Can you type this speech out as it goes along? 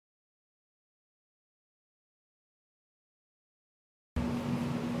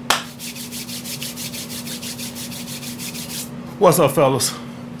What's up, fellas?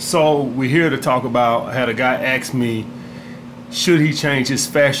 So we're here to talk about. I had a guy ask me, should he change his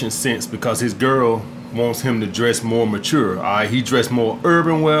fashion sense because his girl wants him to dress more mature. All right, he dressed more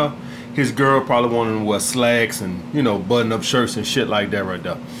urban well. His girl probably wanted him to wear slacks and button-up shirts and shit like that right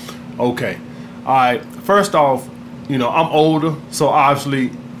there. Okay, all right. First off, I'm older, so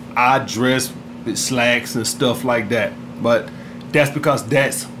obviously I dress with slacks and stuff like that. But that's because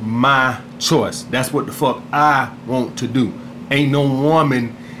that's my choice. That's what the fuck I want to do. Ain't no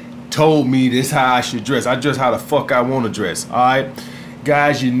woman told me this how I should dress. I dress how the fuck I want to dress. All right,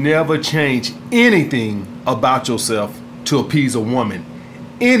 guys, you never change anything about yourself to appease a woman.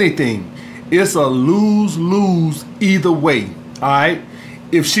 Anything. It's a lose-lose either way. All right.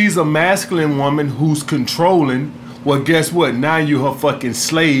 If she's a masculine woman who's controlling, well, guess what? Now you're her fucking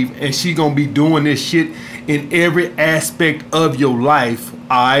slave, and she gonna be doing this shit in every aspect of your life.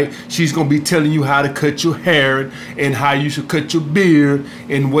 Alright, she's gonna be telling you how to cut your hair and how you should cut your beard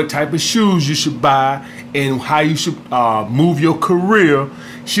and what type of shoes you should buy and how you should move your career.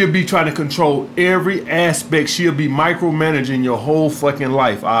 She'll be trying to control every aspect. She'll be micromanaging your whole fucking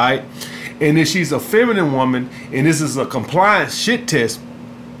life. Alright, and if she's a feminine woman and this is a compliance shit test,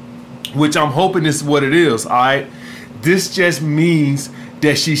 which I'm hoping this is what it is. Alright, this just means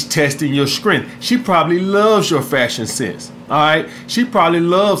that she's testing your strength. She probably loves your fashion sense. All right, she probably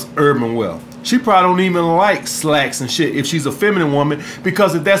loves urban wear. She probably don't even like slacks and shit if she's a feminine woman,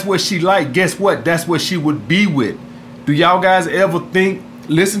 because if that's what she like, guess what? That's what she would be with. Do y'all guys ever think,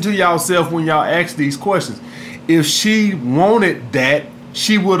 listen to yourself when y'all ask these questions? If she wanted that,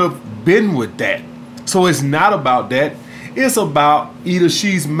 she would have been with that. So it's not about that. It's about either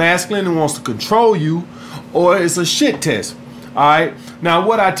she's masculine and wants to control you, or it's a shit test. All right. Now,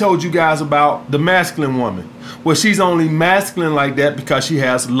 what I told you guys about the masculine woman, well, she's only masculine like that because she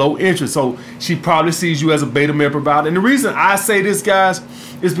has low interest. So she probably sees you as a beta male provider. And the reason I say this, guys,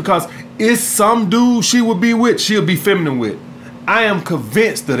 is because it's some dude she would be with, she'll be feminine with. I am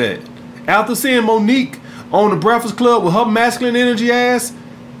convinced of that. After seeing Monique on the Breakfast Club with her masculine energy ass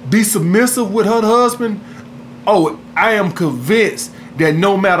be submissive with her husband, oh, I am convinced that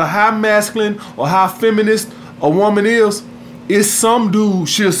no matter how masculine or how feminist a woman is, it's some dude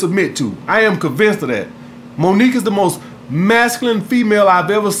she'll submit to. I am convinced of that. Monique is the most masculine female I've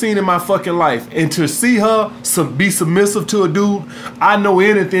ever seen in my fucking life. And to see her be submissive to a dude, I know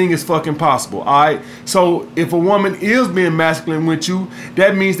anything is fucking possible. All right. So if a woman is being masculine with you,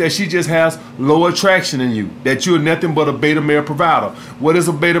 that means that she just has low attraction in you, that you're nothing but a beta male provider. What is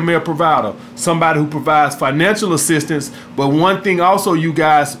a beta male provider? Somebody who provides financial assistance. But one thing also you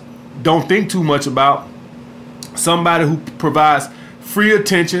guys don't think too much about, somebody who provides free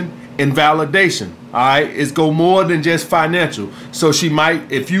attention and validation. All right, it's go more than just financial. So she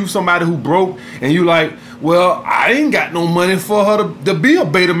might, if you somebody who broke and you like, well, I ain't got no money for her to be a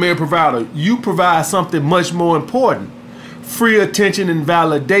beta male provider. You provide something much more important: free attention and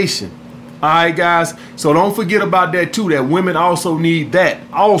validation. All right, guys. So don't forget about that too. That women also need that.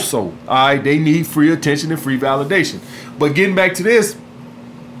 Also, all right, they need free attention and free validation. But getting back to this,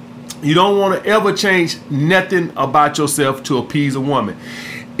 you don't want to ever change nothing about yourself to appease a woman.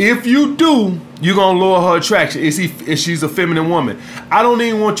 If you do, you're going to lower her attraction if she's a feminine woman. I don't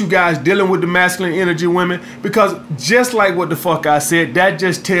even want you guys dealing with the masculine energy women, because just like what the fuck I said, that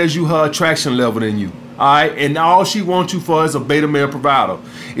just tells you her attraction level in you. All right, and all she wants you for is a beta male provider.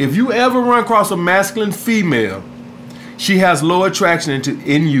 If you ever run across a masculine female, she has low attraction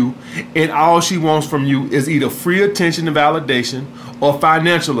in you, and all she wants from you is either free attention and validation or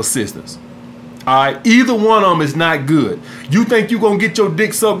financial assistance. All right, either one of them is not good. You think you're going to get your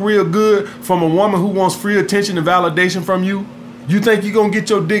dick sucked real good from a woman who wants free attention and validation from you? You think you're going to get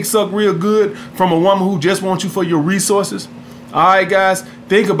your dick sucked real good from a woman who just wants you for your resources? All right, guys,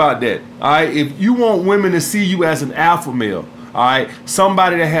 think about that. All right, if you want women to see you as an alpha male, all right,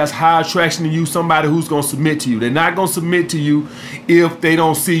 somebody that has high attraction to you, somebody who's going to submit to you. They're not going to submit to you if they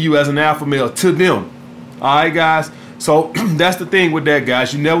don't see you as an alpha male to them. All right, guys. So that's the thing with that,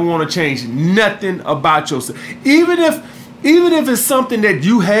 guys. You never want to change nothing about yourself. Even if it's something that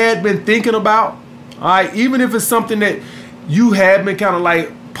you had been thinking about, all right, even if it's something that you had been kind of like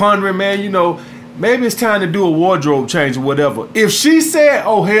pondering, man, maybe it's time to do a wardrobe change or whatever. If she said,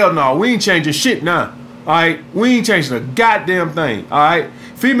 oh, hell no, we ain't changing shit now. All right, we ain't changing a goddamn thing. All right,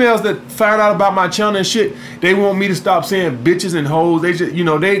 females that find out about my channel and shit, they want me to stop saying bitches and hoes. They just,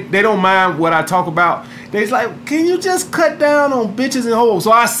 they don't mind what I talk about. They's like, can you just cut down on bitches and hoes?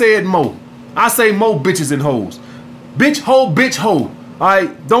 So I said more. I say more bitches and hoes. Bitch, hoe, bitch, hoe. All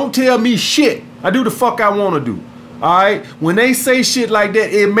right, don't tell me shit. I do the fuck I want to do. All right, when they say shit like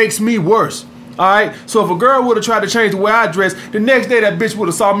that, it makes me worse. Alright? So if a girl would have tried to change the way I dress, the next day that bitch would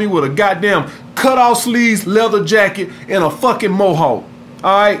have saw me with a goddamn cut off sleeves, leather jacket, and a fucking mohawk.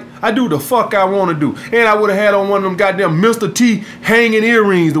 Alright? I do the fuck I want to do. And I would have had on one of them goddamn Mr. T hanging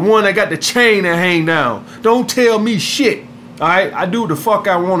earrings, the one that got the chain that hang down. Don't tell me shit. Alright? I do the fuck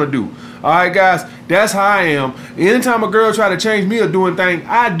I want to do. Alright, guys? That's how I am. Anytime a girl try to change me or do anything,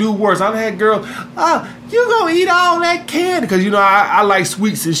 I do worse. I've had girls, you gonna eat all that candy? Because, you know, I like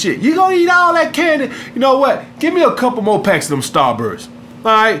sweets and shit. You gonna eat all that candy? You know what? Give me a couple more packs of them Starbursts.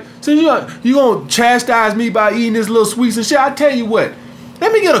 Alright? So you gonna chastise me by eating this little sweets and shit? I tell you what.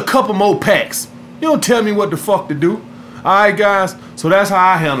 Let me get a couple more packs. You don't tell me what the fuck to do. Alright, guys? So that's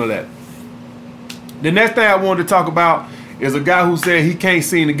how I handle that. The next thing I wanted to talk about is a guy who said he can't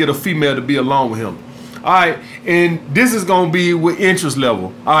seem to get a female to be alone with him. Alright, and this is gonna be with interest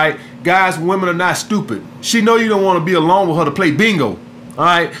level. Alright, guys, women are not stupid. She know you don't want to be alone with her to play bingo.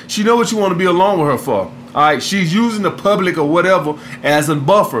 Alright, she know what you want to be alone with her for. Alright, she's using the public or whatever as a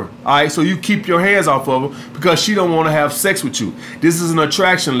buffer. Alright, so you keep your hands off of her because she don't want to have sex with you. This is an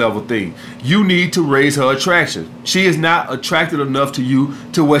attraction level thing. You need to raise her attraction. She is not attracted enough to you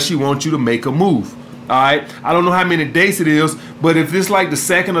to where she wants you to make a move. Alright, I don't know how many dates it is, but if it's like the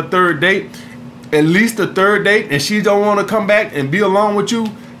second or third date, at least the third date, and she don't want to come back and be alone with you,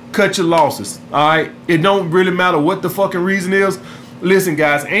 cut your losses. Alright, it don't really matter what the fucking reason is. Listen,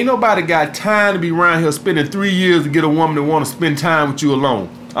 guys, ain't nobody got time to be around here spending 3 years to get a woman to want to spend time with you alone.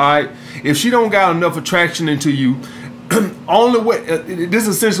 Alright, if she don't got enough attraction into you, only way this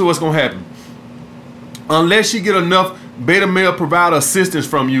is essentially what's gonna happen. Unless she get enough beta male provider assistance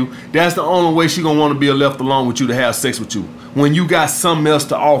from you, that's the only way she gonna want to be left alone with you to have sex with you. When you got something else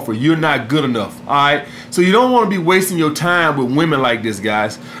to offer, you're not good enough. Alright, so you don't want to be wasting your time with women like this,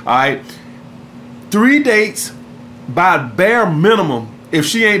 guys. Alright, 3 dates by bare minimum. If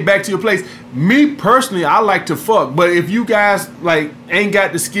she ain't back to your place, me personally, I like to fuck, but if you guys like ain't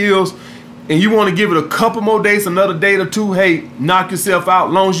got the skills and you want to give it a couple more dates, another date or two, hey, knock yourself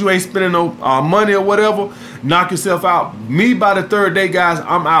out. Long as you ain't spending no money or whatever, knock yourself out. Me, by the third day, guys,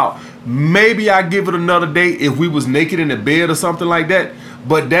 I'm out. Maybe I give it another date if we was naked in the bed or something like that,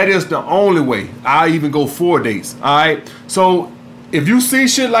 but that is the only way. I even go 4 dates. All right, so if you see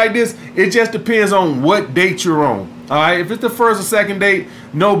shit like this, it just depends on what date you're on. All right, if it's the first or second date,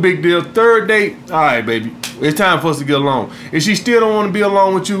 no big deal. Third date, all right, baby, it's time for us to get along. If she still don't want to be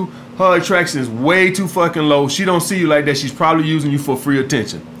alone with you, her attraction is way too fucking low. She don't see you like that. She's probably using you for free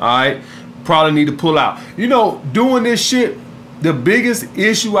attention. All right, probably need to pull out. You know, doing this shit, the biggest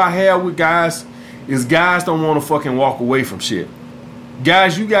issue I have with guys is guys don't want to fucking walk away from shit.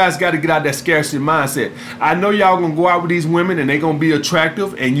 Guys, you guys got to get out that scarcity mindset. I know y'all gonna go out with these women and they gonna be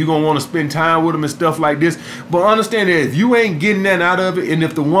attractive and you gonna want to spend time with them and stuff like this. But understand that if you ain't getting that out of it, and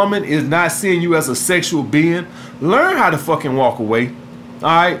if the woman is not seeing you as a sexual being, learn how to fucking walk away. All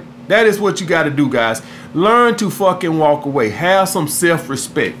right, that is what you got to do, guys. Learn to fucking walk away. Have some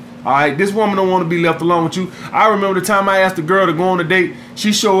self-respect. All right, this woman don't want to be left alone with you. I remember the time I asked a girl to go on a date.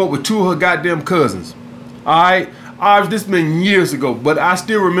 She showed up with 2 of her goddamn cousins. All right. This been years ago, but I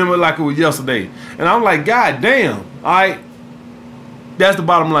still remember like it was yesterday. And I'm like, God damn. All right. That's the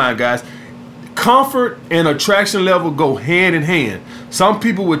bottom line, guys. Comfort and attraction level go hand in hand. Some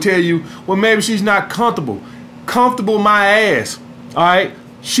people would tell you, well, maybe she's not comfortable. Comfortable my ass. All right.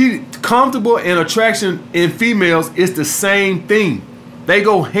 She comfortable and attraction in females is the same thing. They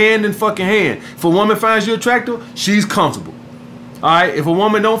go hand in fucking hand. If a woman finds you attractive, she's comfortable. All right. If a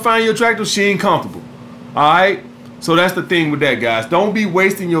woman don't find you attractive, she ain't comfortable. All right. So that's the thing with that, guys. Don't be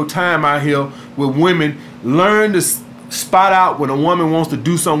wasting your time out here with women. Learn to spot out when a woman wants to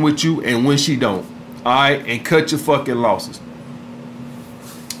do something with you and when she don't. All right, and cut your fucking losses.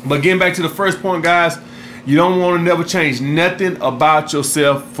 But getting back to the first point, guys, you don't want to never change nothing about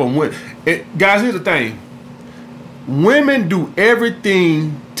yourself from women. Guys, here's the thing. Women do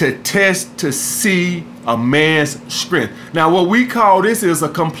everything to test to see a man's strength. Now, what we call this is a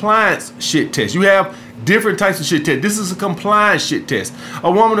compliance shit test. You have different types of shit test. This is a compliance shit test. A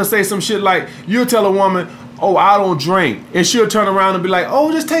woman will say some shit like, you'll tell a woman, oh, I don't drink. And she'll turn around and be like,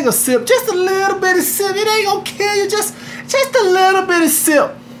 oh, just take a sip. Just a little bit of sip. It ain't gonna kill you. Just a little bit of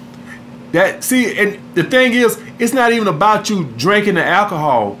sip. See, and the thing is, it's not even about you drinking the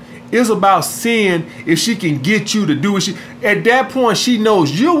alcohol. It's about seeing if she can get you to do what she... At that point, she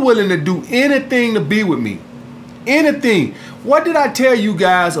knows you're willing to do anything to be with me. Anything. What did I tell you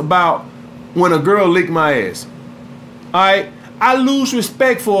guys about when a girl licked my ass? Alright? I lose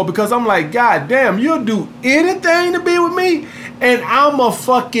respect for her because I'm like, God damn, you'll do anything to be with me? And I'm a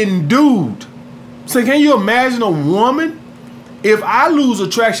fucking dude. So can you imagine a woman? If I lose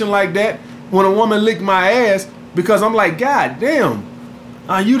attraction like that, when a woman lick my ass, because I'm like, God damn,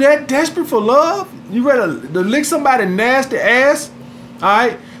 are you that desperate for love? You ready to lick somebody nasty ass? All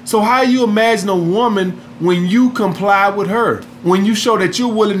right. So how you imagine a woman when you comply with her, when you show that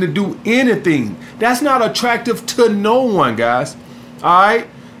you're willing to do anything? That's not attractive to no one, guys. All right.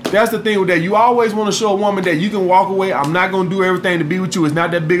 That's the thing with that. You always want to show a woman that you can walk away. I'm not going to do everything to be with you. It's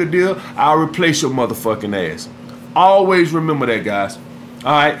not that big a deal. I'll replace your motherfucking ass. Always remember that, guys.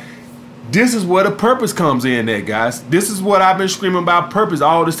 All right. This is where the purpose comes in there, guys. This is what I've been screaming about, purpose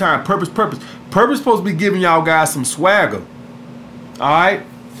all this time. Purpose, purpose. Purpose supposed to be giving y'all guys some swagger. All right.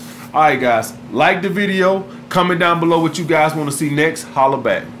 All right, guys. Like the video. Comment down below what you guys want to see next. Holla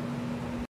back.